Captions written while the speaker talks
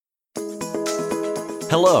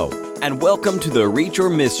Hello, and welcome to the Reach or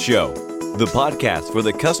Miss Show, the podcast for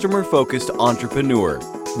the customer-focused entrepreneur,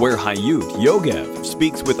 where Hayut Yogev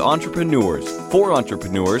speaks with entrepreneurs for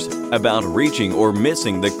entrepreneurs about reaching or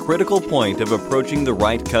missing the critical point of approaching the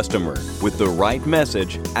right customer with the right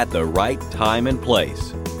message at the right time and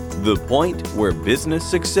place. The point where business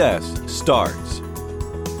success starts.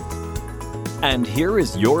 And here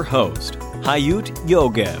is your host, Hayut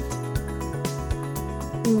Yogev.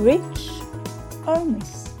 Reach or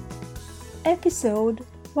Miss, episode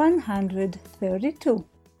 132.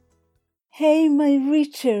 Hey, my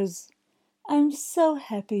reachers! I'm so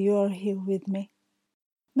happy you are here with me.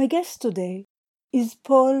 My guest today is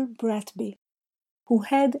Paul Bratby, who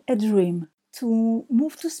had a dream to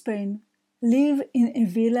move to Spain, live in a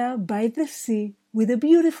villa by the sea with a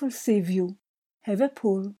beautiful sea view, have a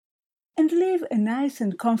pool, and live a nice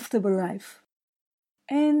and comfortable life.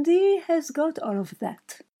 And he has got all of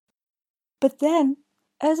that. But then,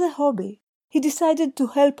 as a hobby, he decided to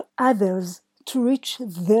help others to reach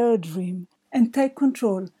their dream and take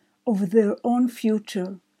control of their own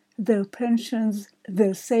future, their pensions,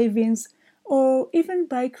 their savings, or even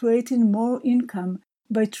by creating more income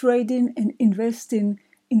by trading and investing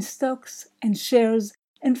in stocks and shares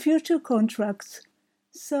and future contracts.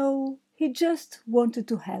 So he just wanted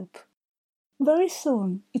to help. Very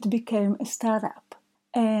soon it became a startup,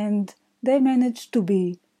 and they managed to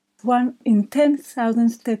be one in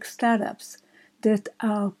 10,000 tech startups that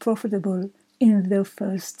are profitable in their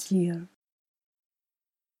first year.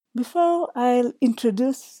 Before I'll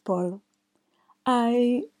introduce Paul,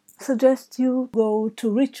 I suggest you go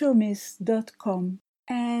to reachormiss.com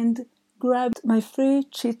and grab my free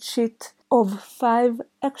cheat sheet of 5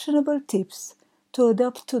 actionable tips to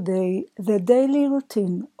adopt today the daily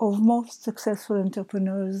routine of most successful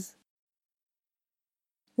entrepreneurs.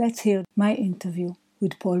 Let's hear my interview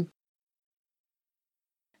with Paul.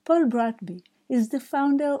 Paul Bratby is the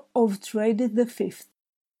founder of Trade the Fifth,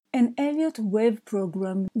 an Elliott Wave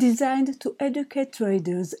program designed to educate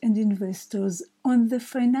traders and investors on the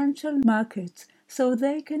financial markets so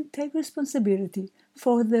they can take responsibility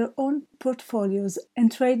for their own portfolios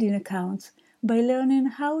and trading accounts by learning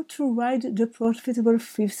how to ride the profitable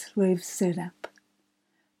fifth wave setup.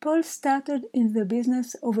 Paul started in the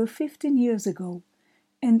business over 15 years ago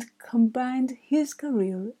and combined his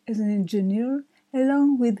career as an engineer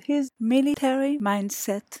along with his military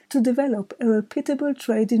mindset to develop a repeatable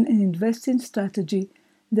trading and investing strategy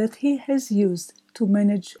that he has used to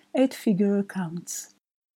manage 8-figure accounts.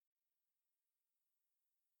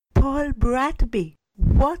 Paul Bratby,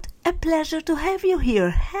 what a pleasure to have you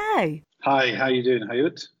here. Hi! Hi, how you doing,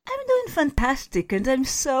 Hayut? I'm doing fantastic, and I'm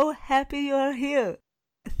so happy you are here.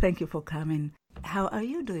 Thank you for coming. How are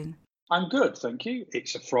you doing? I'm good, thank you.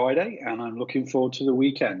 It's a Friday, and I'm looking forward to the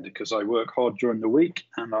weekend because I work hard during the week,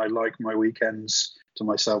 and I like my weekends to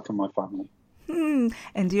myself and my family.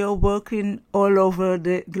 And you're working all over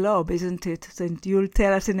the globe, isn't it? And you'll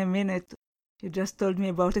tell us in a minute. You just told me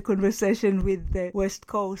about a conversation with the West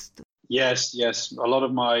Coast. Yes. A lot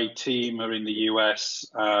of my team are in the US,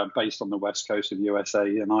 based on the West Coast of USA,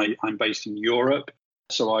 and I'm based in Europe.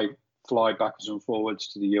 So I fly backwards and forwards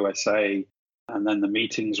to the USA, and then the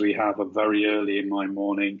meetings we have are very early in my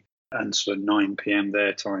morning and sort of 9 p.m.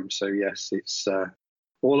 their time. So yes, it's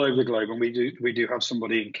all over the globe, and we do have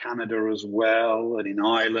somebody in Canada as well, and in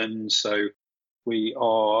Ireland. So we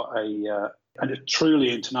are a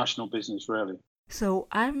truly international business, really. So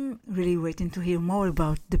I'm really waiting to hear more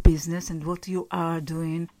about the business and what you are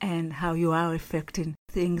doing and how you are affecting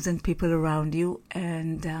things and people around you.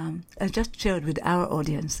 And I just shared with our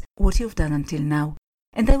audience what you've done until now.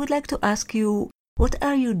 And I would like to ask you, what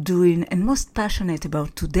are you doing and most passionate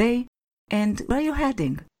about today, and where are you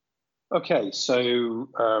heading? Okay, so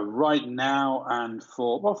right now and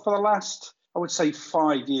for the last, I would say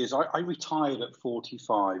 5 years, I retired at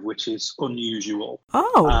 45, which is unusual.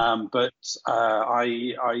 Oh. But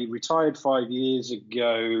I retired 5 years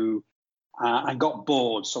ago and got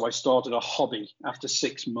bored, so I started a hobby after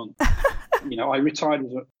 6 months. I retired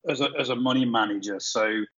as a money manager,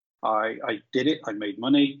 so I did it, I made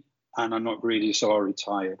money, and I'm not greedy, so I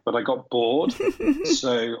retired. But I got bored,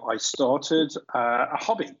 so I started a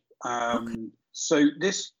hobby. Okay. So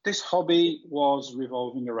this hobby was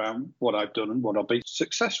revolving around what I've done and what I've been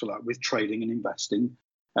successful at with trading and investing,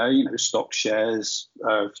 stock shares,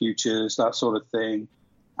 futures, that sort of thing.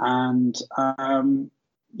 And,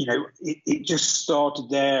 it just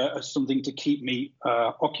started there as something to keep me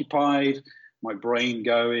occupied, my brain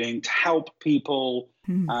going, to help people.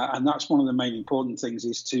 And that's one of the main important things,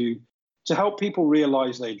 is to help people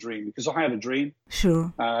realize their dream, because I had a dream.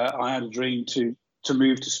 Sure. I had a dream to to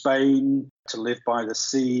move to Spain, to live by the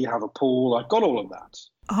sea, have a pool. I've got all of that.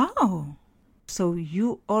 Oh, so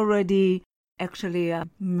you already actually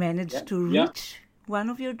managed to reach one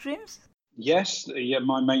of your dreams? Yes,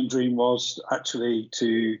 my main dream was actually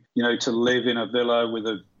to live in a villa with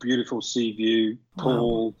a beautiful sea view,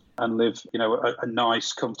 pool, and live, a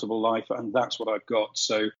nice, comfortable life. And that's what I've got.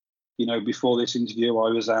 So, before this interview,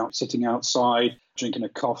 I was out sitting outside, drinking a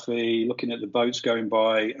coffee, looking at the boats going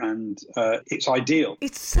by, and it's ideal.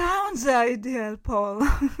 It sounds ideal, Paul.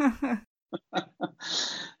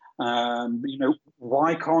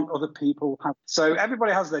 Why can't other people have? So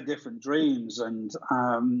everybody has their different dreams. And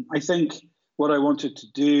I think what I wanted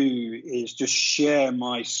to do is just share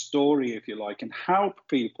my story, if you like, and help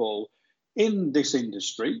people in this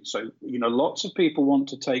industry. So, lots of people want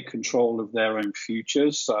to take control of their own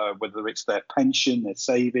futures, whether it's their pension, their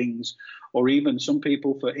savings, or even some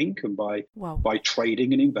people for income by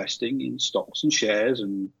trading and investing in stocks and shares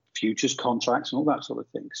and futures contracts and all that sort of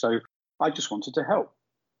thing. So I just wanted to help.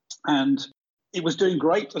 And it was doing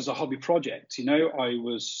great as a hobby project. I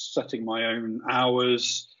was setting my own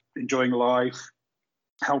hours, enjoying life,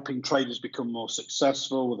 helping traders become more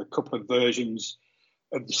successful with a couple of versions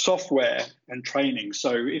of the software and training.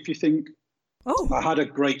 So if you think, I had a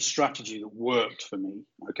great strategy that worked for me.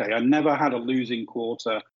 Okay, I never had a losing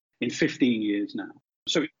quarter in 15 years now.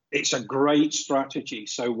 So it's a great strategy.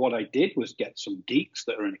 So what I did was get some geeks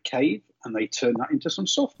that are in a cave and they turned that into some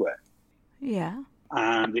software. Yeah.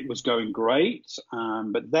 And it was going great.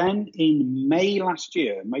 But then in May last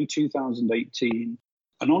year, May 2018,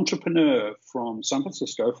 an entrepreneur from San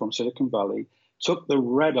Francisco, from Silicon Valley, took the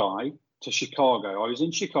red eye to Chicago. I was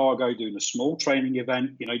in Chicago doing a small training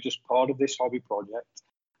event, just part of this hobby project.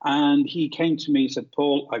 And he came to me and said,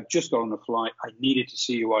 Paul, I've just got on a flight. I needed to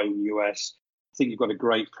see you while in the US. I think you've got a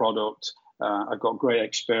great product. I've got great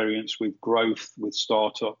experience with growth, with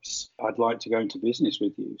startups. I'd like to go into business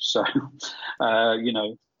with you. So,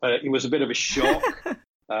 it was a bit of a shock,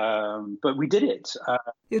 but we did it.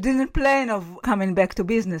 You didn't plan of coming back to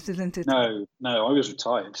business, isn't it? No, I was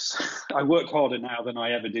retired. I work harder now than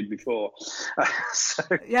I ever did before.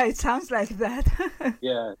 Yeah, it sounds like that.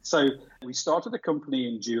 Yeah, so we started the company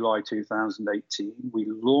in July 2018. We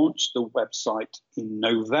launched the website in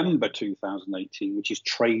November 2018, which is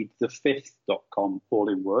tradethefifth.com, all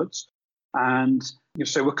in words. And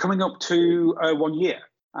so we're coming up to 1 year.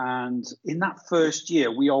 And in that first year,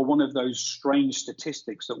 we are one of those strange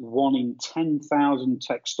statistics that 1 in 10,000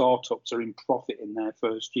 tech startups are in profit in their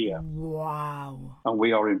first year. Wow. And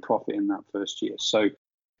we are in profit in that first year. So,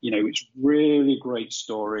 it's really a great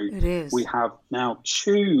story. It is. We have now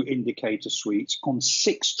 2 indicator suites on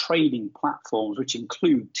 6 trading platforms, which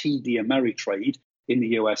include TD Ameritrade in the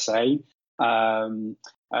USA.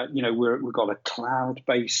 We've got a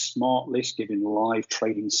cloud-based smart list giving live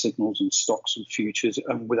trading signals and stocks and futures,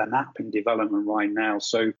 and with an app in development right now.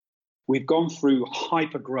 So we've gone through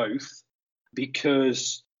hyper growth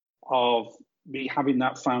because of me having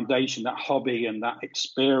that foundation, that hobby and that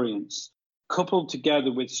experience, coupled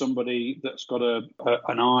together with somebody that's got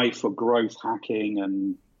an eye for growth hacking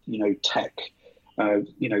and, tech,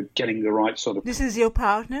 getting the right sort of... This is your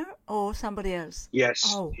partner or somebody else? Yes.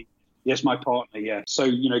 Oh. Yes, my partner, yeah.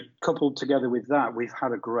 So, coupled together with that, we've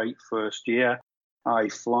had a great first year. I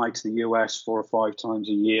fly to the US 4 or 5 times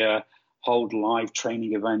a year, hold live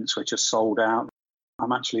training events which are sold out.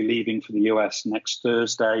 I'm actually leaving for the US next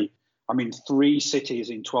Thursday. I'm in 3 cities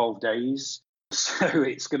in 12 days. So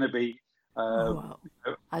it's going to be... wow.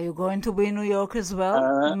 Are you going to be in New York as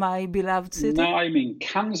well, my beloved city? No, I'm in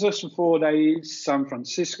Kansas for 4 days, San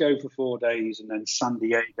Francisco for 4 days, and then San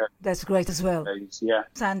Diego. That's great as well. Days, yeah.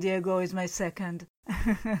 San Diego is my second.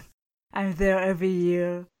 I'm there every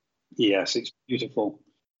year. Yes, it's beautiful.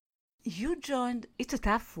 You joined, it's a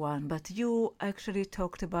tough one, but you actually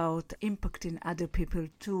talked about impacting other people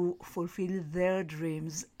to fulfill their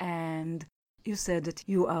dreams, and you said that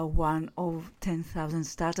you are one of 10,000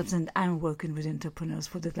 startups, and I'm working with entrepreneurs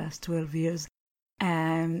for the last 12 years.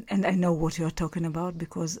 And I know what you're talking about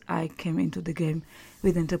because I came into the game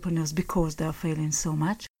with entrepreneurs because they're failing so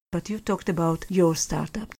much. But you talked about your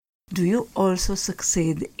startup. Do you also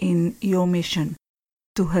succeed in your mission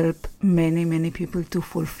to help many, many people to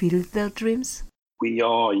fulfill their dreams? We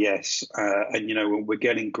are, yes. And, we're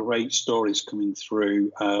getting great stories coming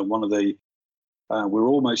through. We're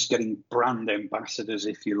almost getting brand ambassadors,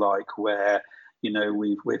 if you like, where,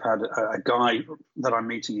 we've had a guy that I'm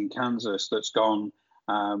meeting in Kansas that's gone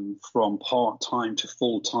from part-time to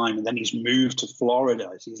full-time, and then he's moved to Florida.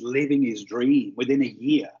 He's living his dream within a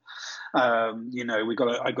year. I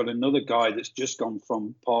got another guy that's just gone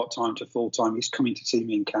from part-time to full-time. He's coming to see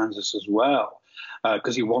me in Kansas as well.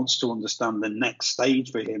 because he wants to understand the next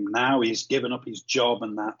stage for him. Now he's given up his job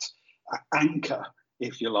and that anchor,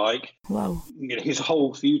 if you like. Wow. His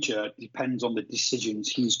whole future depends on the decisions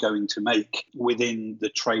he's going to make within the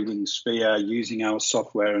trading sphere using our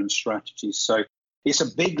software and strategies. So it's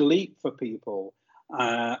a big leap for people,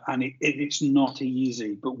 and it's not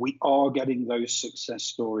easy, but we are getting those success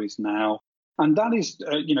stories now. And that is,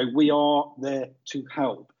 we are there to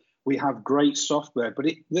help. We have great software, but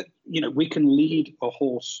we can lead a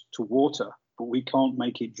horse to water, but we can't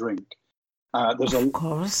make it drink. There's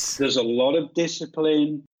a lot of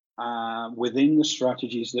discipline within the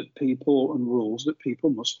strategies that people and rules that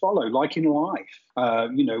people must follow. Like in life,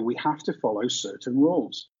 we have to follow certain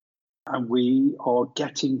rules. And we are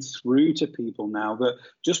getting through to people now that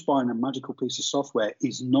just buying a magical piece of software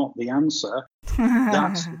is not the answer.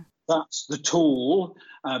 That's the tool,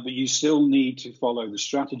 but you still need to follow the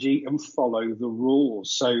strategy and follow the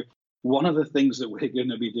rules. So one of the things that we're going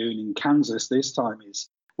to be doing in Kansas this time is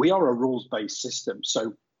we are a rules-based system.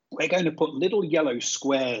 So we're going to put little yellow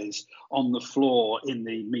squares on the floor in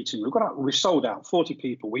the meeting. We've sold out 40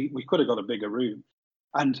 people. We could have got a bigger room.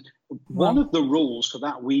 And one of the rules for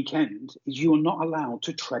that weekend is you are not allowed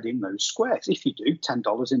to tread in those squares. If you do,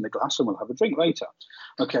 $10 in the glass and we'll have a drink later.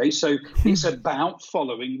 Okay, so it's about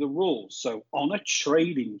following the rules. So on a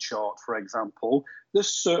trading chart, for example, there's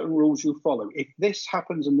certain rules you follow. If this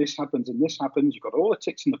happens and this happens and this happens, you've got all the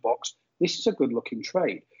ticks in the box, this is a good looking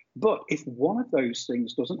trade. But if one of those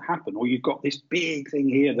things doesn't happen, or you've got this big thing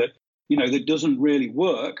here that, that doesn't really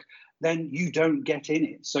work, then you don't get in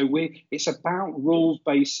it. So it's about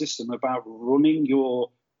rules-based system, about running your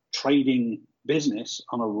trading business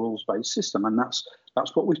on a rules-based system. And that's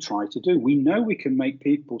what we try to do. We know we can make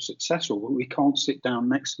people successful, but we can't sit down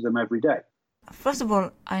next to them every day. First of all,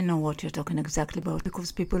 I know what you're talking exactly about,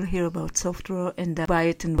 because people hear about software and they buy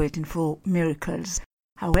it and waiting for miracles.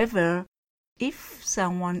 However, if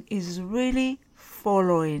someone is really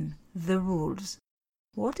following the rules,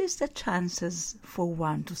 what is the chances for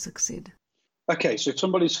one to succeed? Okay, so if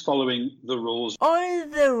somebody's following the rules. All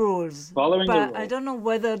the rules. Following the rules. I don't know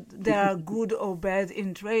whether they are good or bad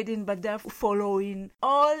in trading, but they're following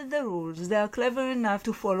all the rules. They are clever enough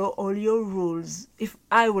to follow all your rules. If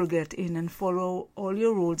I will get in and follow all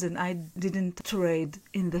your rules and I didn't trade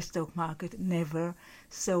in the stock market, never.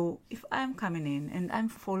 So if I'm coming in and I'm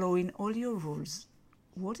following all your rules,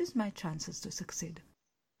 what is my chances to succeed?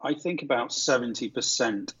 I think about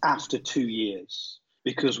 70% after 2 years,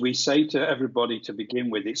 because we say to everybody to begin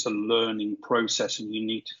with, it's a learning process and you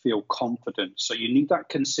need to feel confident. So you need that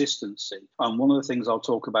consistency. And one of the things I'll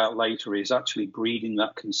talk about later is actually breeding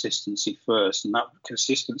that consistency first. And that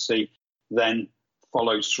consistency then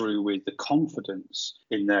follows through with the confidence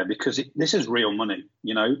in there, because this is real money,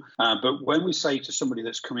 But when we say to somebody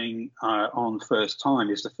that's coming on first time,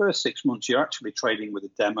 is the first 6 months you're actually trading with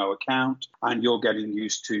a demo account and you're getting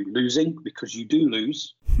used to losing, because you do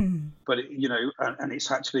lose. But, and it's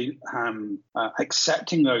actually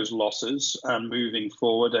accepting those losses and moving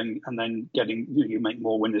forward and then getting, you make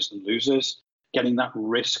more winners than losers, getting that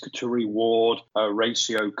risk to reward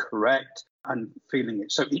ratio correct, and feeling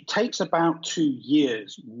it. So it takes about 2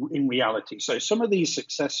 years in reality. So some of these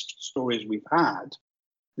success stories we've had,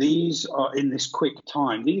 these are in this quick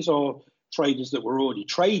time. These are traders that were already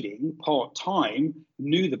trading part-time,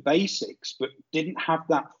 knew the basics, but didn't have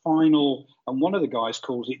that final, and one of the guys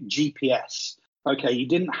calls it GPS. Okay, he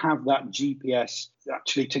didn't have that GPS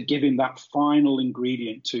actually to give him that final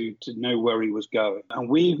ingredient to know where he was going. And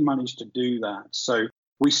we've managed to do that. So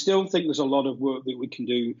we still think there's a lot of work that we can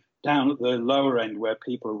do down at the lower end where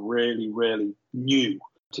people are really, really new,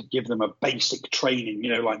 to give them a basic training,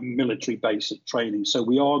 like military basic training. So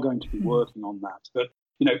we are going to be working on that. But,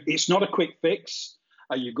 it's not a quick fix.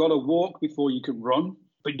 You've got to walk before you can run.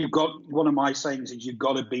 But one of my sayings is you've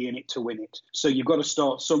got to be in it to win it. So you've got to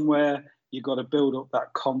start somewhere. You've got to build up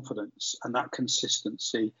that confidence and that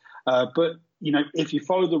consistency. But, if you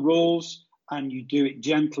follow the rules and you do it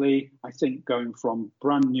gently, I think going from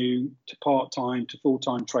brand new to part-time to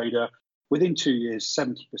full-time trader, within 2 years,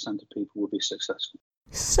 70% of people will be successful.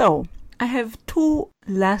 So I have 2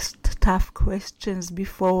 last tough questions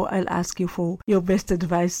before I'll ask you for your best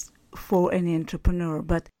advice for any entrepreneur.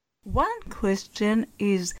 But one question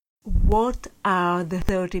is, what are the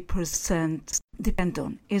 30% depend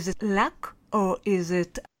on? Is it luck, or is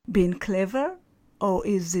it being clever, or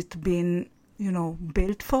is it being,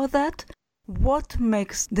 built for that? What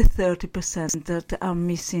makes the 30% that are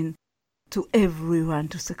missing to everyone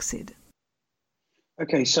to succeed?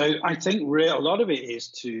 Okay, so I think a lot of it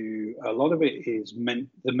is the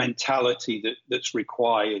mentality that's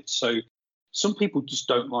required. So some people just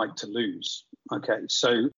don't like to lose. Okay,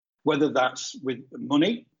 so whether that's with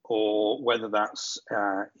money or whether that's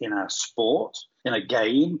in a sport, in a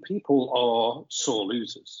game, people are sore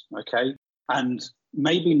losers. Okay, and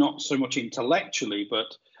maybe not so much intellectually,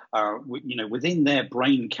 but within their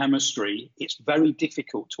brain chemistry, it's very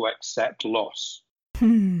difficult to accept loss.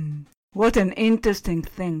 What an interesting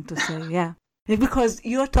thing to say, yeah. Because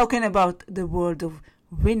you're talking about the word of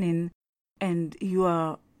winning and you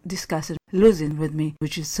are discussing losing with me,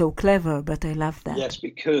 which is so clever, but I love that. Yes,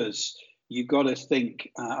 because you've got to think,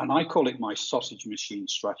 and I call it my sausage machine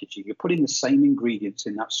strategy. You're putting the same ingredients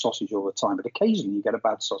in that sausage all the time, but occasionally you get a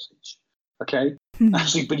bad sausage, okay?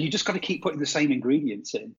 Actually, but you just got to keep putting the same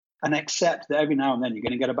ingredients in and accept that every now and then you're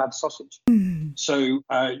going to get a bad sausage. So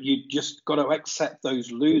you just got to accept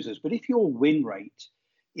those losers. But if your win rate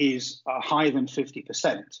is higher than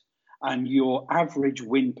 50% and your average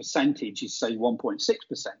win percentage is, say,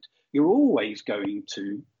 1.6%, you're always going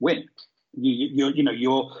to win.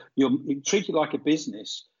 You're treated like a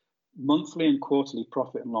business. Monthly and quarterly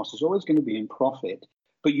profit and loss is always going to be in profit,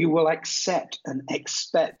 but you will accept and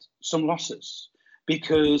expect some losses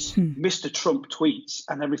because Mr. Trump tweets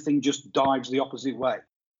and everything just dives the opposite way.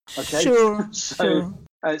 Okay, sure. So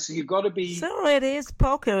you've got to be. So it is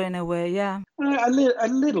poker in a way, yeah. A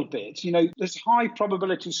little bit. There's high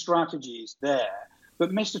probability strategies there,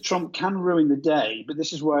 but Mr. Trump can ruin the day. But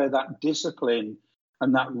this is where that discipline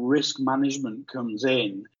and that risk management comes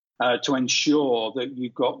in to ensure that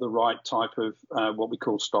you've got the right type of what we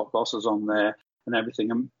call stop losses on there and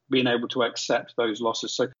everything, and being able to accept those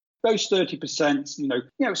losses. So those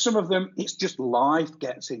 30%, some of them, it's just life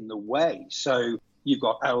gets in the way. So you've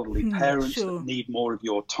got elderly parents that need more of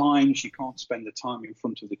your time. You can't spend the time in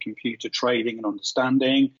front of the computer trading and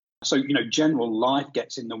understanding. So, general life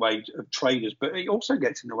gets in the way of traders, but it also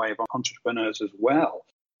gets in the way of entrepreneurs as well.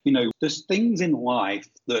 There's things in life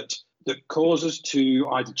that cause us to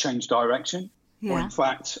either change direction or, in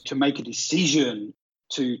fact, to make a decision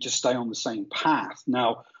to stay on the same path.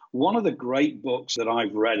 Now, one of the great books that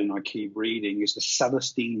I've read and I keep reading is The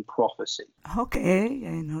Celestine Prophecy. Okay,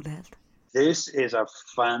 I know that. This is a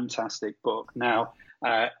fantastic book. Now,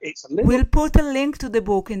 it's a little... We'll put a link to the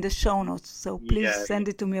book in the show notes, so please send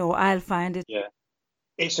it to me or I'll find it. Yeah.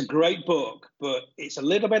 It's a great book, but it's a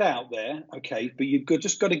little bit out there, okay? But you've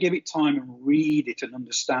just got to give it time and read it and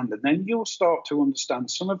understand. And then you'll start to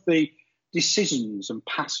understand some of the decisions and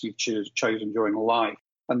paths you've chosen during life.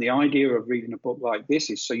 And the idea of reading a book like this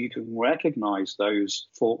is so you can recognize those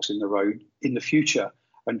forks in the road in the future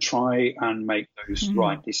and try and make those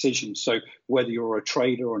right decisions. So whether you're a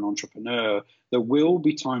trader or an entrepreneur, there will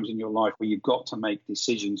be times in your life where you've got to make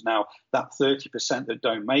decisions. Now, that 30% that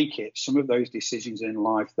don't make it, some of those decisions in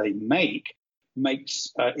life they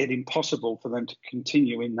makes it impossible for them to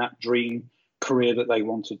continue in that dream career that they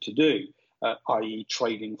wanted to do, i.e.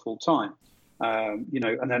 trading full time. And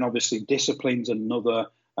then obviously discipline's another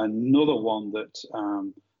one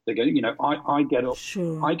that they go, I get up.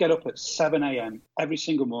 Sure. I get up at 7 a.m. every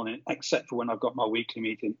single morning, except for when I've got my weekly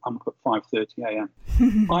meeting. I'm up at 5:30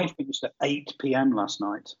 a.m. I finished at 8 p.m. last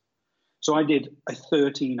night, so I did a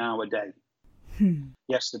 13-hour day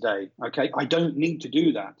yesterday. Okay, I don't need to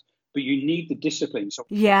do that, but you need the discipline. So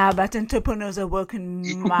yeah, but entrepreneurs are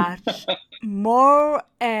working much more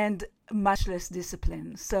and much less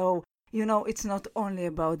discipline. So it's not only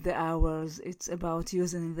about the hours; it's about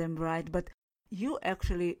using them right. But you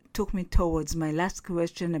actually took me towards my last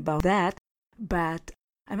question about that, but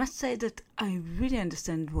I must say that I really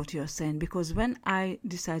understand what you're saying, because when I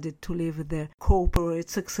decided to leave the corporate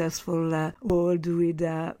successful world with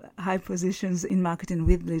high positions in marketing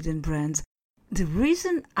with leading brands, the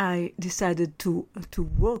reason I decided to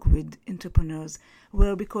work with entrepreneurs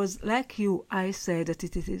were because, like you, I say that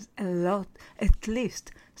it is a lot, at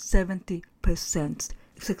least 70%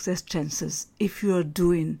 success chances if you are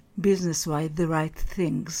doing business-wise the right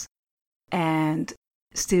things, and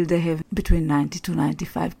still they have between 90 to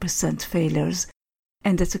 95% failures,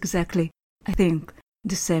 and that's exactly, I think,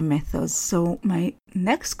 the same methods. So my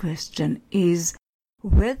next question is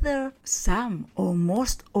whether some or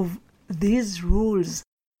most of these rules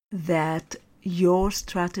that your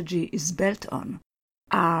strategy is built on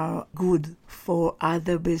are good for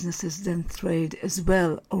other businesses than trade as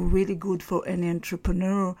well, or really good for any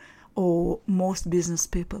entrepreneur or most business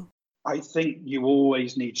people? I think you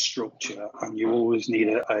always need structure, and you always need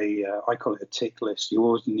I call it a tick list. You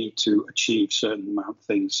always need to achieve certain amount of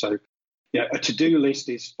things. So a to-do list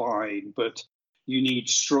is fine, but you need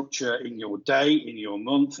structure in your day, in your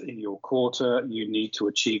month, in your quarter. You need to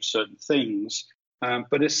achieve certain things.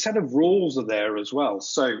 But a set of rules are there as well.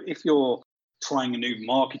 So if you're trying a new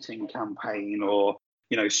marketing campaign, or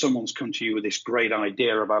someone's come to you with this great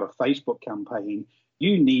idea about a Facebook campaign,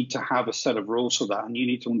 you need to have a set of rules for that, and you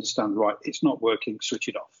need to understand, right, it's not working, switch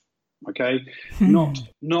it off. Okay,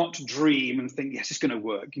 not dream and think, yes, it's going to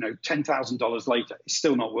work. $10,000 later, it's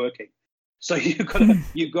still not working. So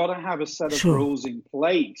you've got to have a set of rules in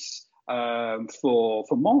place for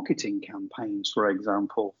marketing campaigns, for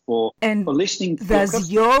example, for listening.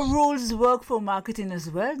 Does your rules work for marketing as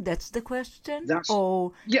well? That's the question.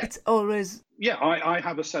 It's always. Yeah, I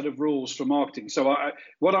have a set of rules for marketing. So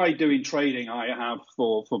what I do in trading, I have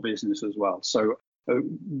for business as well. So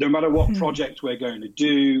no matter what project we're going to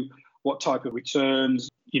do, what type of returns,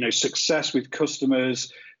 success with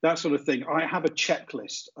customers, that sort of thing, I have a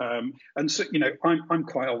checklist. And so, I'm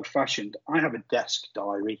quite old-fashioned. I have a desk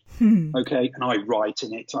diary, okay, and I write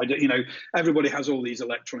in it. Everybody has all these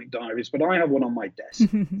electronic diaries, but I have one on my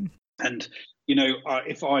desk. And,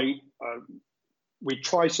 if we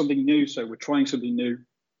try something new, so we're trying something new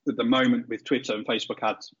at the moment with Twitter and Facebook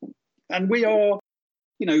ads. And we are,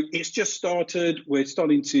 it's just started. We're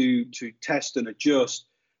starting to test and adjust.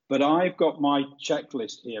 But I've got my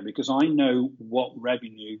checklist here because I know what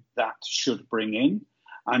revenue that should bring in.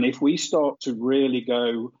 And if we start to really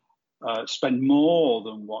go spend more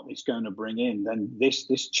than what it's going to bring in, then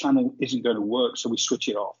this channel isn't going to work. So we switch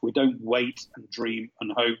it off. We don't wait and dream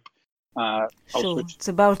and hope. Sure, it's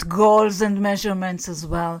about goals and measurements as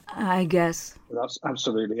well, I guess. That's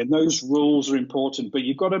absolutely. And those rules are important, but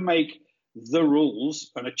you've got to make the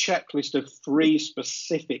rules and a checklist of 3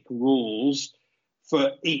 specific rules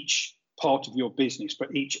for each part of your business, for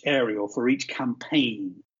each area, or for each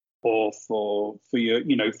campaign, or for your,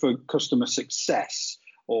 for customer success,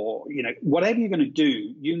 or, whatever you're going to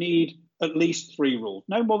do, you need at least 3 rules,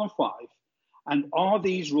 no more than 5. And are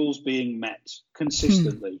these rules being met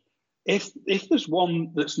consistently? If there's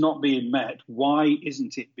one that's not being met, why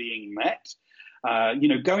isn't it being met?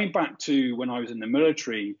 Going back to when I was in the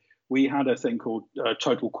military, we had a thing called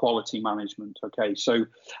total quality management. Okay, so,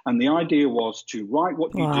 and the idea was to write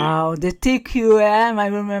what you do. Wow, the TQM, I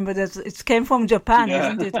remember that it came from Japan,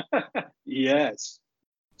 isn't it? Yes.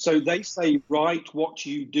 So they say, write what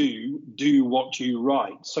you do what you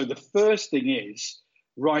write. So the first thing is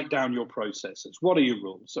write down your processes. What are your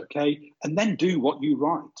rules? Okay, and then do what you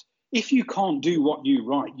write. If you can't do what you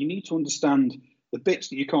write, you need to understand the bits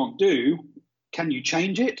that you can't do. Can you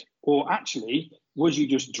change it? Or actually, was you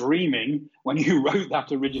just dreaming when you wrote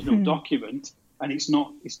that original document and it's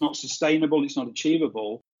not sustainable, it's not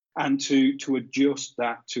achievable, and to adjust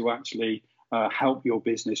that to actually help your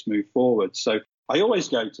business move forward. So I always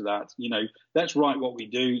go to that, let's write what we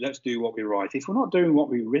do, let's do what we write. If we're not doing what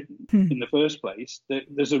we've written in the first place,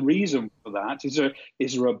 there's a reason for that.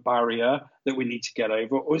 Is there a barrier that we need to get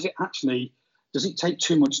over, or is it actually, does it take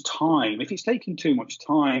too much time? If it's taking too much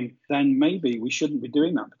time, then maybe we shouldn't be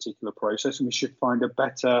doing that particular process, and we should find a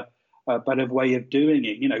better way of doing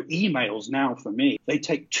it. Emails now, for me, they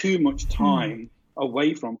take too much time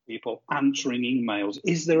away from people answering emails.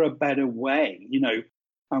 Is there a better way?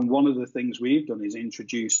 And one of the things we've done is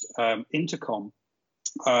introduced Intercom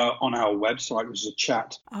on our website, which is a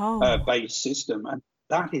chat-based system. And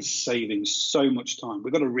that is saving so much time.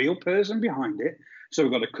 We've got a real person behind it. So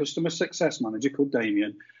we've got a customer success manager called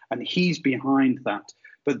Damien, and he's behind that.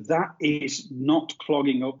 But that is not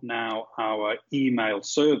clogging up now our email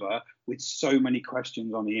server with so many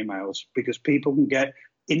questions on emails, because people can get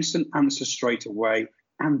instant answers straight away,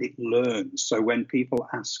 and it learns. So when people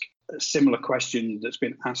ask a similar question that's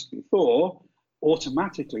been asked before,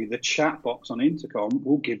 automatically the chat box on Intercom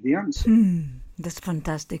will give the answer. That's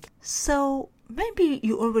fantastic. So maybe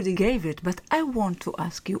you already gave it, but I want to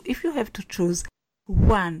ask you, if you have to choose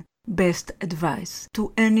one best advice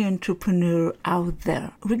to any entrepreneur out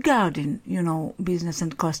there regarding, business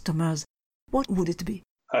and customers, what would it be?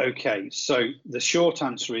 Okay, so the short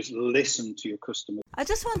answer is listen to your customers. I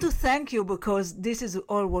just want to thank you, because this is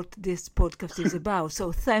all what this podcast is about.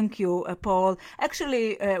 So thank you, Paul.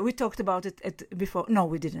 Actually, we talked about it before. No,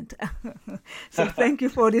 we didn't. So thank you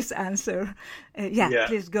for this answer. Yeah,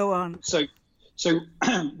 please go on. So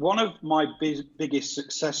one of my biggest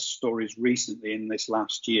success stories recently in this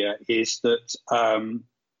last year is that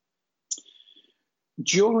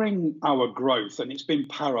during our growth, and it's been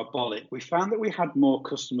parabolic, we found that we had more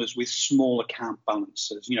customers with small account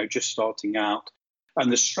balances, just starting out.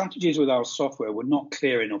 And the strategies with our software were not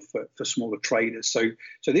clear enough for smaller traders. So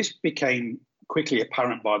this became quickly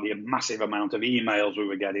apparent by the massive amount of emails we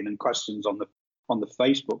were getting and questions on the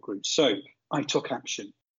Facebook group. So I took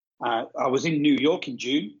action. I was in New York in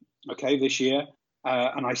June, this year,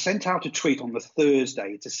 and I sent out a tweet on the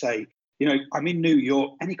Thursday to say, I'm in New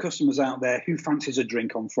York. Any customers out there who fancies a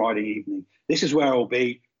drink on Friday evening? This is where I'll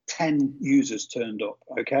be. 10 users turned up,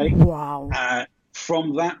 okay? Wow.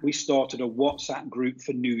 From that, we started a WhatsApp group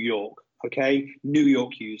for New York, okay? New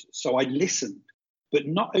York users. So I listened. But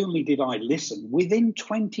not only did I listen, within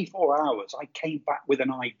 24 hours, I came back with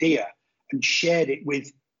an idea and shared it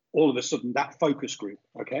with, all of a sudden, that focus group,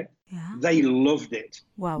 okay? Yeah. They loved it.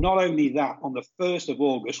 Wow. Not only that, on the 1st of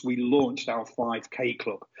August, we launched our 5K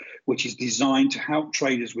Club, which is designed to help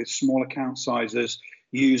traders with small account sizes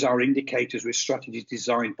use our indicators with strategies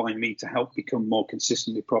designed by me to help become more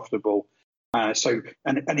consistently profitable. And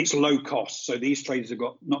it's low cost. So these traders have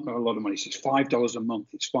got not a lot of money. So it's $5 a month.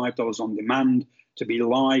 It's $5 on demand to be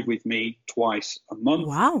live with me twice a month.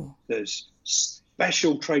 Wow. There's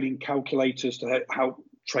special trading calculators to help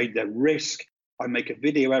trade their risk. I make a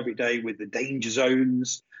video every day with the danger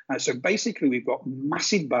zones. So basically, we've got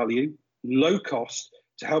massive value, low cost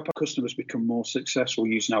to help our customers become more successful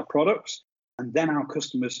using our products. And then our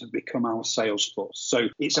customers have become our sales force. So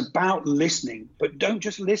it's about listening, but don't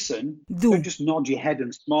just listen. Don't just nod your head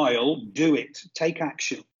and smile. Do it. Take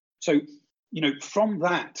action. So, from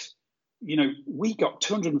that, we got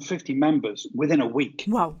 250 members within a week.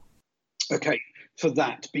 Wow. Okay, for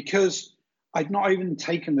that, because I'd not even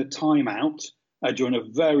taken the time out during a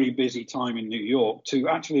very busy time in New York to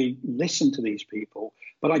actually listen to these people.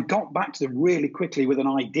 But I got back to them really quickly with an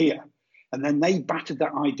idea. And then they battered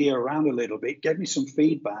that idea around a little bit, gave me some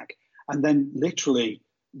feedback. And then literally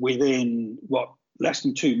within, less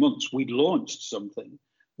than 2 months, we'd launched something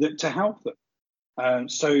to help them.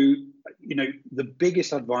 So, the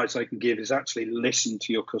biggest advice I can give is actually listen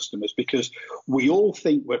to your customers, because we all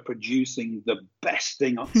think we're producing the best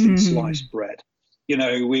thing since sliced bread.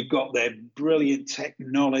 We've got their brilliant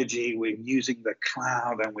technology, we're using the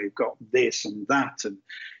cloud, and we've got this and that. And,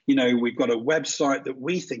 we've got a website that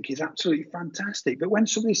we think is absolutely fantastic. But when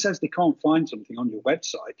somebody says they can't find something on your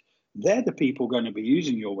website, they're the people going to be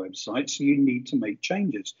using your website. So you need to make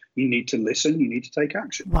changes. You need to listen. You need to take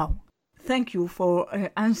action. Wow. Thank you for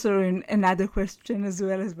answering another question as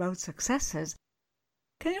well as about successes.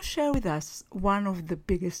 Can you share with us one of the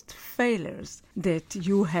biggest failures that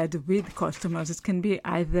you had with customers? It can be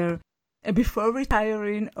either before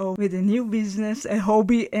retiring or with a new business, a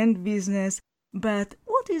hobby and business. But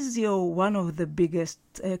what is one of the biggest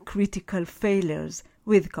critical failures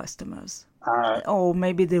with customers? Or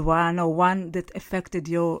maybe the one that affected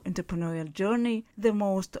your entrepreneurial journey the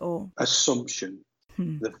most? Or assumption.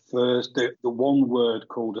 The one word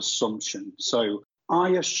called assumption. So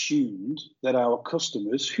I assumed that our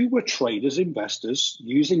customers, who were traders, investors,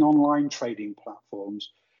 using online trading platforms,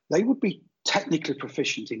 they would be technically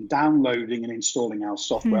proficient in downloading and installing our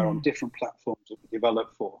software on different platforms that we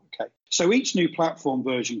developed for. Okay. So each new platform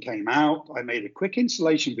version came out. I made a quick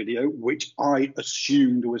installation video, which I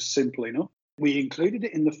assumed was simple enough. We included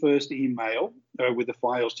it in the first email with the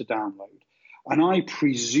files to download. And I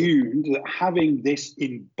presumed that having this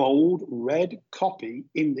in bold red copy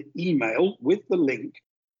in the email with the link,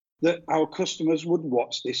 that our customers would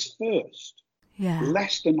watch this first. Yeah.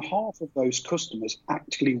 Less than half of those customers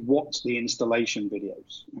actually watched the installation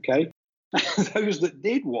videos, okay? Those that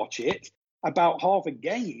did watch it, about half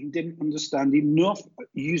again didn't understand enough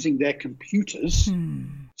using their computers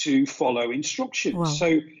to follow instructions. Wow.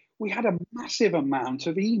 So we had a massive amount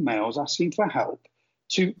of emails asking for help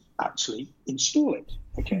to actually install it,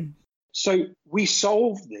 okay? So we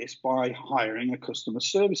solved this by hiring a customer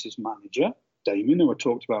services manager, Damien, who I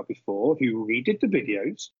talked about before, who redid the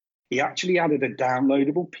videos. He actually added a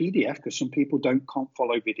downloadable PDF because some people can't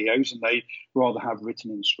follow videos and they rather have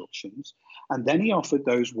written instructions. And then he offered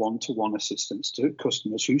those one-to-one assistance to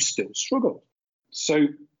customers who still struggled. So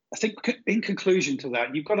I think in conclusion to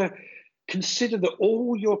that, you've got to consider that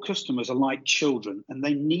all your customers are like children and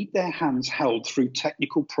they need their hands held through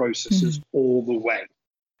technical processes all the way,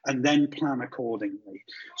 and then plan accordingly.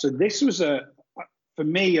 So this was, for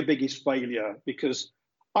me, a biggest failure because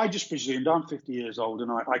I just presumed I'm 50 years old and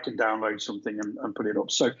I can download something and put it up.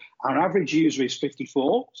 So our average user is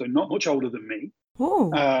 54, so not much older than me.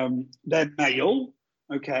 They're male,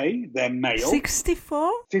 okay? They're male.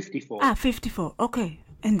 64? 54. 54, okay.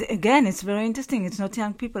 And again, it's very interesting. It's not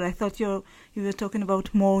young people. I thought you were talking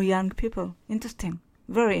about more young people. Interesting.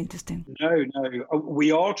 Very interesting. No.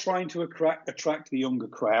 We are trying to attract the younger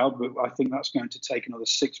crowd, but I think that's going to take another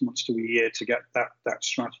 6 months to a year to get that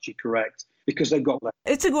strategy correct because they've got that.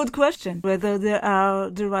 It's a good question. Whether there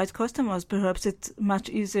are the right customers, perhaps it's much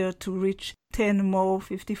easier to reach 10 more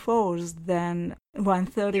 54s than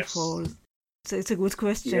 134s. Yes. So it's a good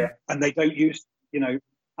question. Yeah, and they don't use,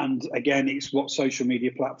 and again, it's what social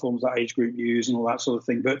media platforms that age group use and all that sort of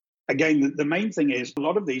thing. But again, the main thing is a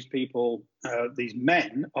lot of these people, these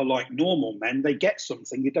men are like normal men. They get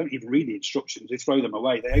something, you don't even read the instructions, they throw them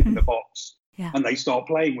away, they open the box and they start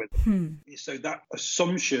playing with them. So that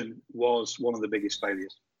assumption was one of the biggest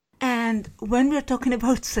failures. And when we're talking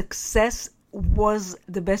about success, was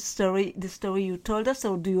the best story the story you told us,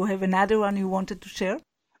 or do you have another one you wanted to share?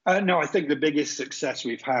 No, I think the biggest success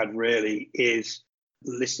we've had really is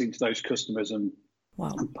listening to those customers and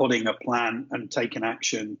putting a plan and taking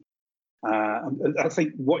action. I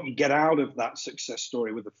think what you get out of that success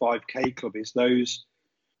story with the 5K Club is those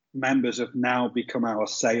members have now become our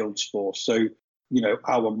sales force. So,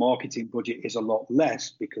 our marketing budget is a lot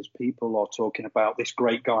less because people are talking about this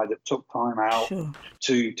great guy that took time out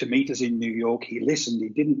to meet us in New York. He listened. He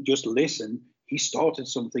didn't just listen. He started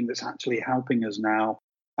something that's actually helping us now.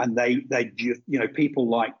 And they people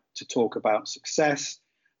like to talk about success.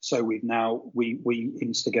 So we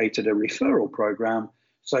instigated a referral program.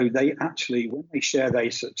 So they actually, when they share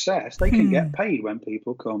their success, they can get paid when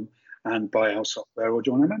people come and buy our software or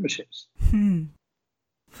join our memberships.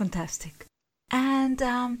 Fantastic. And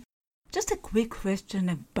just a quick question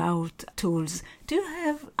about tools. Do you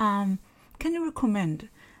have, can you recommend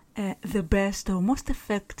the best or most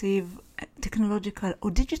effective technological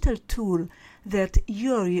or digital tool that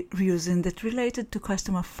you're using that related to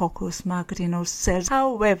customer focus marketing or sales?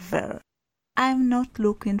 However, I'm not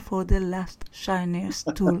looking for the last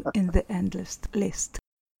shiniest tool in the endless list.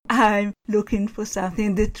 I'm looking for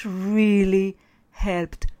something that really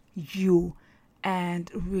helped you and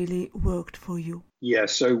really worked for you. Yeah,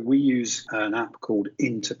 so we use an app called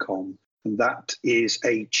Intercom, and that is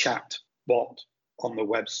a chat bot on the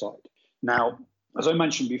website. Now, as I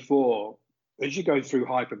mentioned before, as you go through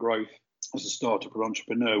hypergrowth as a startup or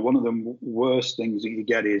entrepreneur, one of the worst things that you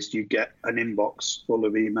get is you get an inbox full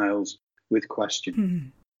of emails with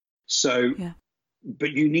questions. So,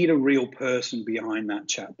 but you need a real person behind that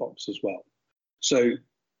chat box as well. So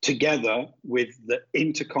together with the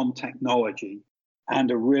Intercom technology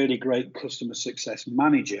and a really great customer success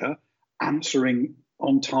manager answering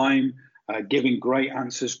on time, giving great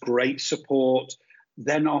answers, great support,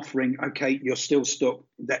 then offering, okay, you're still stuck.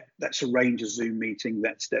 Let's arrange a Zoom meeting.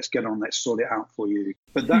 Let's get on. Let's sort it out for you.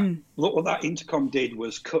 But look what that Intercom did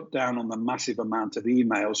was cut down on the massive amount of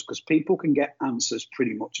emails because people can get answers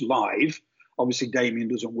pretty much live. Obviously, Damien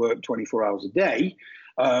doesn't work 24 hours a day,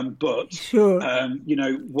 but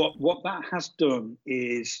what that has done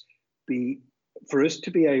is for us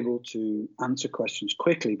to be able to answer questions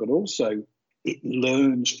quickly, but also it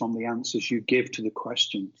learns from the answers you give to the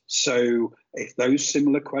questions. So if those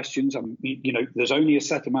similar questions, there's only a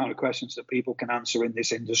set amount of questions that people can answer in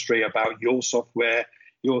this industry about your software,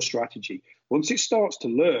 your strategy. Once it starts to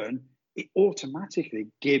learn, it automatically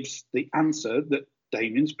gives the answer that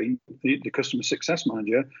Damien's been, the customer success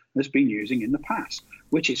manager, has been using in the past,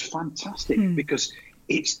 which is fantastic because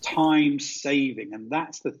it's time saving. And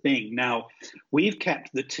that's the thing. Now, we've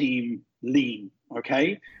kept the team lean,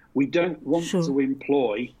 okay? We don't want to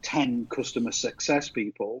employ 10 customer success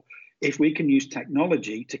people if we can use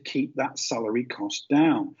technology to keep that salary cost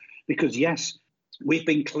down. Because, yes, we've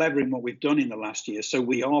been clever in what we've done in the last year, so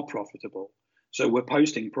we are profitable. So we're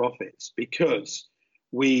posting profits because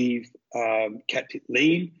we've kept it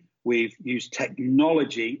lean. We've used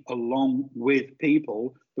technology along with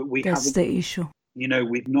people, but That's the issue.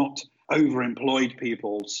 We've not overemployed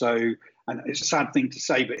people. So, and it's a sad thing to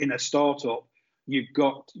say, but in a startup, you've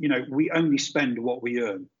got, we only spend what we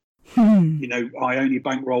earn. I only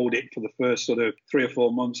bankrolled it for the first sort of 3 or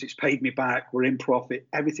 4 months. It's paid me back. We're in profit.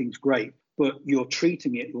 Everything's great. But you're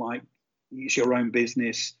treating it like it's your own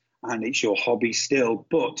business and it's your hobby still,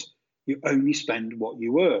 but you only spend what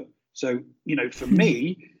you earn. So, for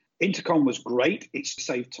me, Intercom was great. It's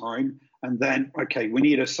saved time. And then, okay, we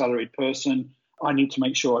need a salaried person. I need to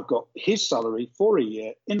make sure I've got his salary for a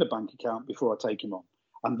year in the bank account before I take him on.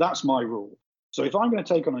 And that's my rule. So if I'm going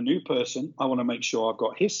to take on a new person, I want to make sure I've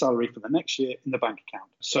got his salary for the next year in the bank account.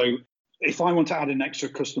 So if I want to add an extra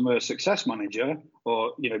customer success manager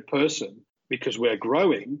or, person, because we're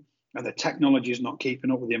growing and the technology is not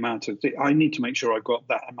keeping up with the amount of, I need to make sure I've got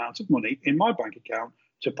that amount of money in my bank account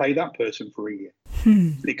to pay that person for a year.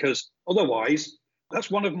 Because otherwise, that's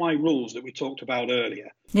one of my rules that we talked about earlier.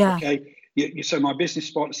 Yeah. Okay. So my business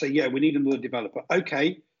partner say, yeah, we need another developer.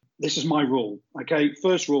 Okay. This is my rule. Okay.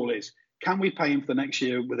 First rule is, can we pay him for the next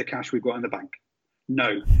year with the cash we've got in the bank?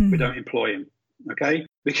 No, we don't employ him. Okay.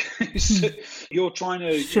 Because you're trying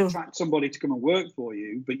to attract somebody to come and work for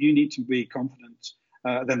you, but you need to be confident.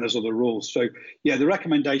 Then there's other rules. So, yeah, the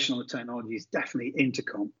recommendation on the technology is definitely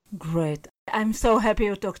Intercom. Great. I'm so happy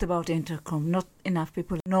you talked about intercom. Not enough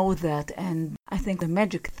people know that. And I think the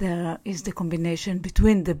magic there is the combination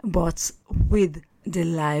between the bots with the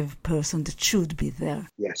live person that should be there.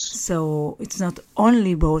 Yes. So it's not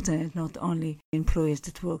only bots and it's not only employees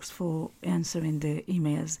that works for answering the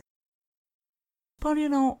emails. But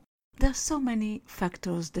there are so many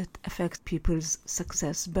factors that affect people's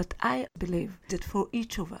success. But I believe that for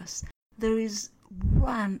each of us, there is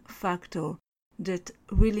one factor that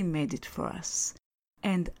really made it for us.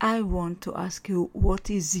 And I want to ask you, what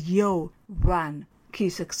is your one key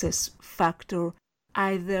success factor,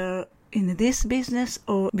 either in this business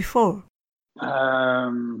or before? I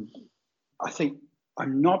think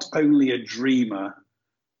I'm not only a dreamer,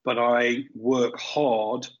 but I work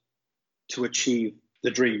hard to achieve the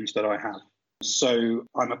dreams that I have. So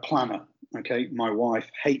I'm a planner, okay? My wife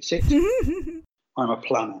hates it. I'm a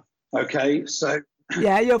planner, okay? So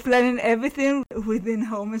yeah, you're planning everything within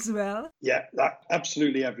home as well? Yeah,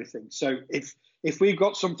 absolutely everything. So if we've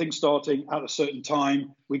got something starting at a certain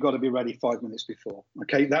time, we've got to be ready 5 minutes before.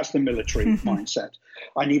 Okay, that's the military mindset.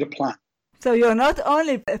 I need a plan. So you're not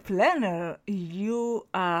only a planner, you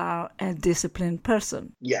are a disciplined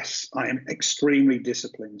person. Yes, I am extremely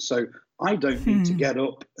disciplined. So I don't need to get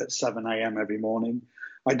up at 7 a.m. every morning.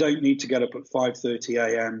 I don't need to get up at 5:30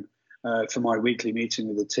 a.m. For my weekly meeting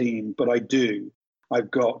with the team, but I do. I've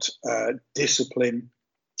got discipline,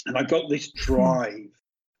 and I've got this drive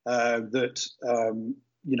that,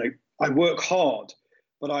 I work hard,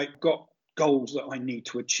 but I've got goals that I need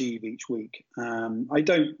to achieve each week. I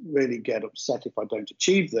don't really get upset if I don't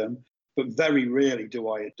achieve them, but very rarely do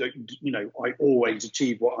I always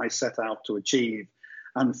achieve what I set out to achieve.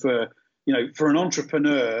 And for an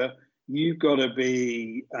entrepreneur, you've got to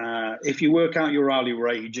be, if you work out your hourly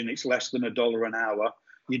wage and it's less than $1 an hour,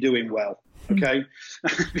 you're doing well. Okay.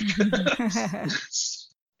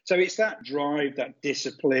 So it's that drive, that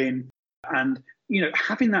discipline, and,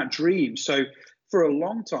 having that dream. So for a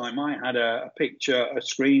long time, I had a picture, a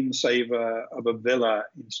screensaver of a villa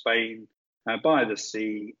in Spain by the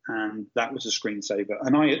sea, and that was a screensaver.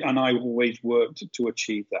 And I always worked to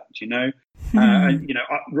achieve that,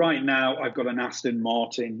 right now I've got an Aston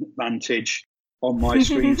Martin Vantage on my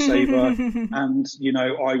screensaver, and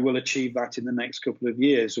I will achieve that in the next couple of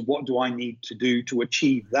years. So what do I need to do to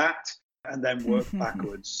achieve that, and then work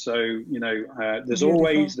backwards? So there's Beautiful.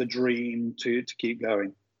 Always the dream to keep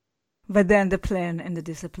going, but then the plan and the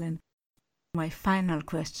discipline. My final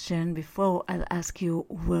question before I'll ask you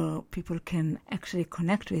where people can actually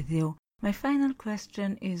connect with you. My final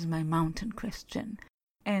question is my mountain question.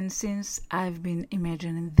 And since I've been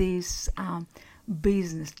imagining this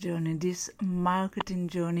business journey, this marketing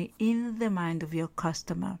journey in the mind of your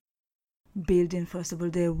customer, building first of all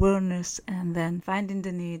the awareness, and then finding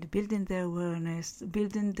the need, building the awareness,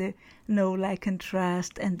 building the know, like, and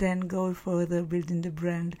trust, and then go further, building the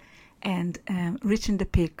brand, and reaching the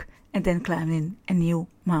peak, and then climbing a new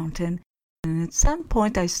mountain. And at some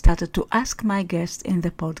point I started to ask my guests in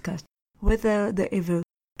the podcast whether they ever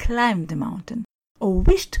climbed the mountain or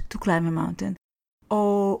wished to climb a mountain,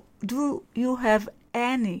 or do you have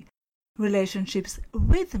any relationships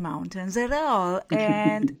with mountains at all?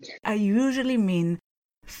 And I usually mean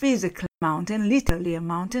physical mountain, literally a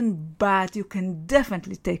mountain, but you can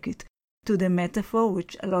definitely take it to the metaphor,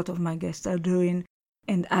 which a lot of my guests are doing,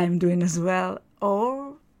 and I'm doing as well,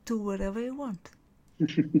 or to whatever you want.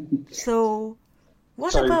 So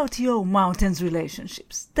what about your mountains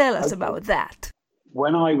relationships? Tell us about that.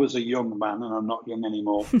 When I was a young man, and I'm not young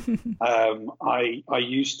anymore, I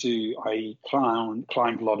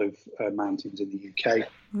climbed a lot of mountains in the UK.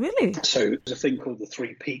 Really? So there's a thing called the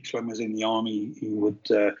Three Peaks. When I was in the army, you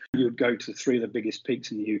would go to 3 of the biggest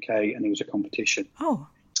peaks in the UK, and it was a competition. Oh.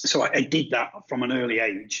 So I did that from an early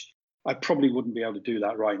age. I probably wouldn't be able to do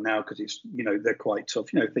that right now because it's, they're quite tough,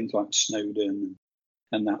 things like Snowdon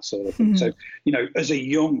and that sort of thing. So, as a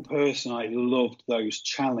young person, I loved those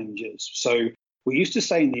challenges. So we used to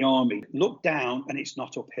say in the army, look down and it's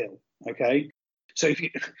not uphill. Okay. So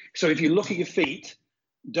if you look at your feet,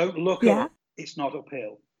 don't look up, it's not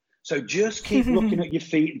uphill. So just keep looking at your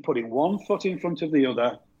feet and putting one foot in front of the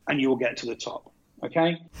other, and you will get to the top.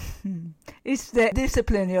 Okay? It's the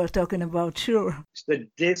discipline you're talking about, sure. It's the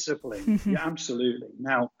discipline, yeah, absolutely.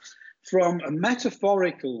 Now, from a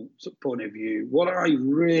metaphorical point of view, what I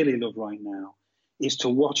really love right now is to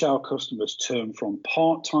watch our customers turn from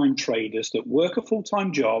part-time traders that work a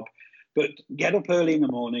full-time job, but get up early in the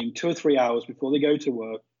morning, 2 or 3 hours before they go to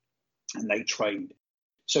work, and they trade.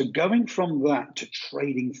 So going from that to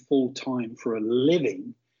trading full-time for a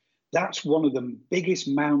living, that's one of the biggest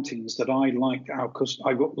mountains that I like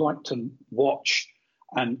to watch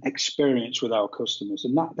and experience with our customers.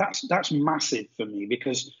 And that's massive for me,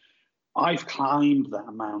 because I've climbed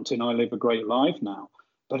that mountain. I live a great life now,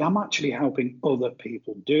 but I'm actually helping other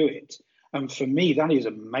people do it. And for me, that is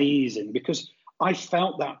amazing, because I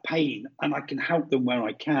felt that pain and I can help them where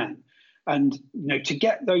I can. And, to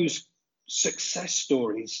get those success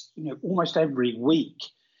stories, almost every week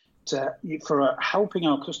for helping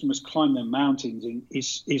our customers climb their mountains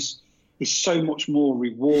is so much more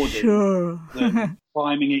rewarding than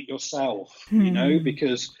climbing it yourself,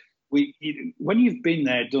 because when you've been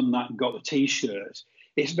there, done that, and got the T-shirt,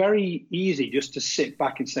 it's very easy just to sit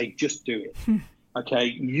back and say, just do it. Okay,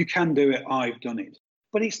 you can do it. I've done it.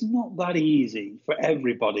 But it's not that easy for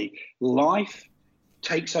everybody. Life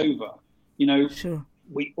takes over.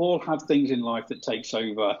 We all have things in life that takes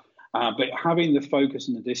over. But having the focus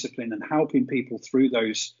and the discipline and helping people through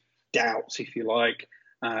those doubts, if you like,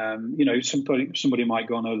 somebody might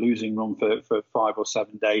go on a losing run for 5 or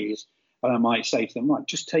 7 days. And I might say to them, right,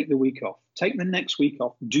 just take the week off. Take the next week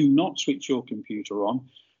off. Do not switch your computer on.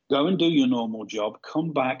 Go and do your normal job.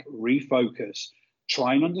 Come back, refocus,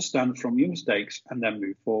 try and understand from your mistakes, and then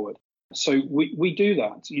move forward. So we do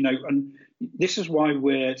that, and this is why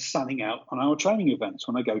we're standing out on our training events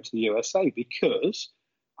when I go to the USA, because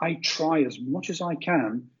I try as much as I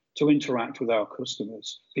can to interact with our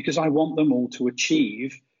customers, because I want them all to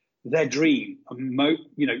achieve their dream.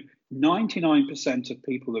 99% of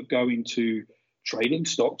people that go into trading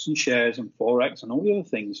stocks and shares and Forex and all the other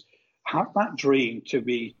things have that dream to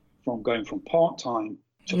be going from part-time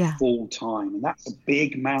to full-time. And that's a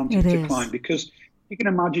big mountain to climb, because you can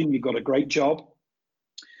imagine you've got a great job.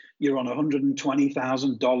 You're on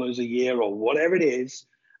 $120,000 a year or whatever it is.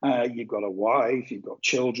 You've got a wife, you've got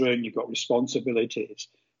children, you've got responsibilities.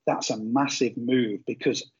 That's a massive move,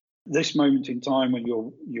 because this moment in time when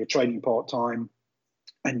you're trading part-time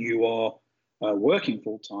and you are working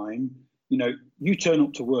full-time, you turn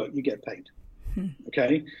up to work, you get paid.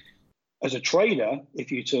 Okay? As a trader,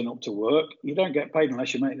 if you turn up to work, you don't get paid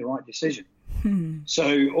unless you make the right decision.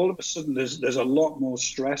 So all of a sudden, there's a lot more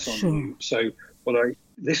stress on you. So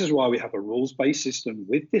this is why we have a rules-based system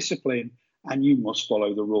with discipline, and you must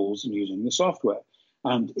follow the rules and using the software.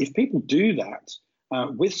 And if people do that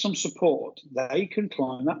with some support, they can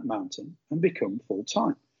climb that mountain and become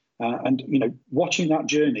full-time. And watching that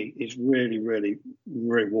journey is really, really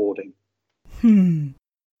rewarding.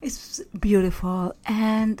 It's beautiful.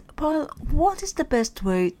 And Paul, what is the best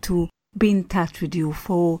way to be in touch with you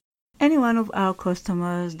for any one of our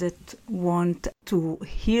customers that want to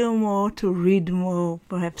hear more, to read more,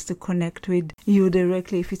 perhaps to connect with you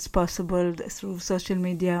directly, if it's possible, through social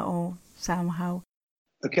media or somehow?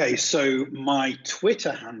 Okay, so my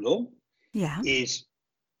Twitter handle is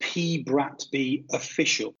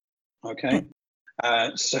pbratbyofficial. Okay,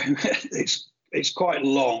 so it's quite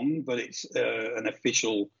long, but it's an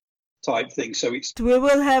official type thing. So we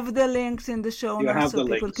will have the links in the show notes so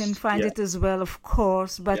people can find it as well, of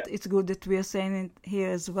course. But it's good that we are saying it here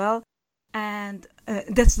as well. And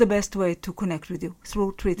that's the best way to connect with you,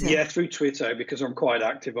 through Twitter. Yeah, through Twitter, because I'm quite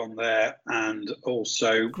active on there, and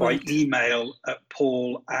also by email at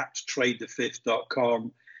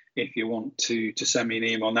paul@tradethefifth.com if you want to send me an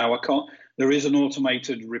email. Now, there is an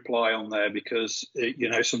automated reply on there, because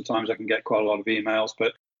sometimes I can get quite a lot of emails,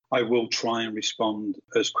 but I will try and respond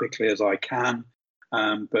as quickly as I can.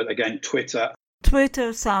 But again, Twitter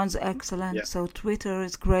sounds excellent. So Twitter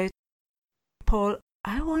is great. Paul,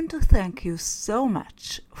 I want to thank you so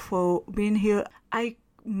much for being here. I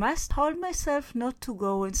must hold myself not to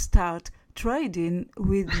go and start trading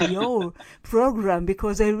with your program,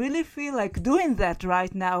 because I really feel like doing that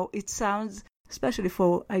right now. It sounds, especially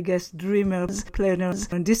for, I guess, dreamers, planners,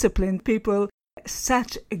 and disciplined people,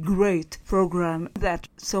 such a great program that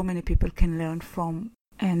so many people can learn from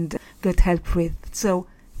and get help with. So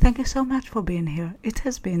thank you so much for being here. It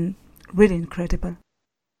has been really incredible.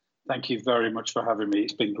 Thank you very much for having me.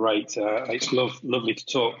 It's been great. It's lovely to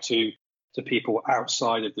talk to people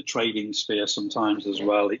outside of the trading sphere sometimes as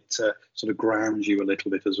well. It sort of grounds you a little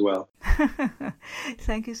bit as well.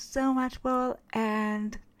 Thank you so much, Paul,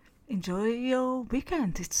 and enjoy your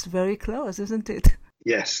weekend. It's very close, isn't it?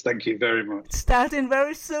 Yes, thank you very much. Starting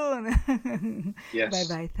very soon. Yes.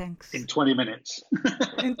 Bye-bye, thanks. In 20 minutes.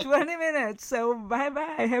 In 20 minutes. So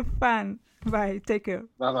bye-bye, have fun. Bye, take care.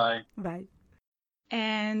 Bye-bye. Bye.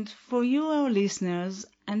 And for you, our listeners,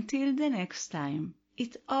 until the next time,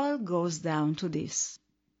 it all goes down to this.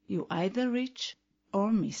 You either reach or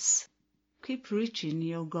miss. Keep reaching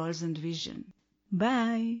your goals and vision.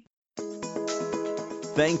 Bye.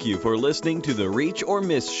 Thank you for listening to the Reach or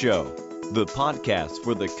Miss Show. the podcast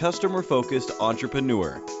for the customer-focused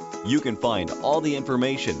entrepreneur. You can find all the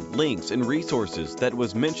information, links, and resources that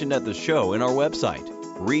was mentioned at the show in our website,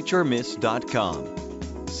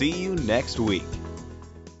 reachormiss.com. See you next week.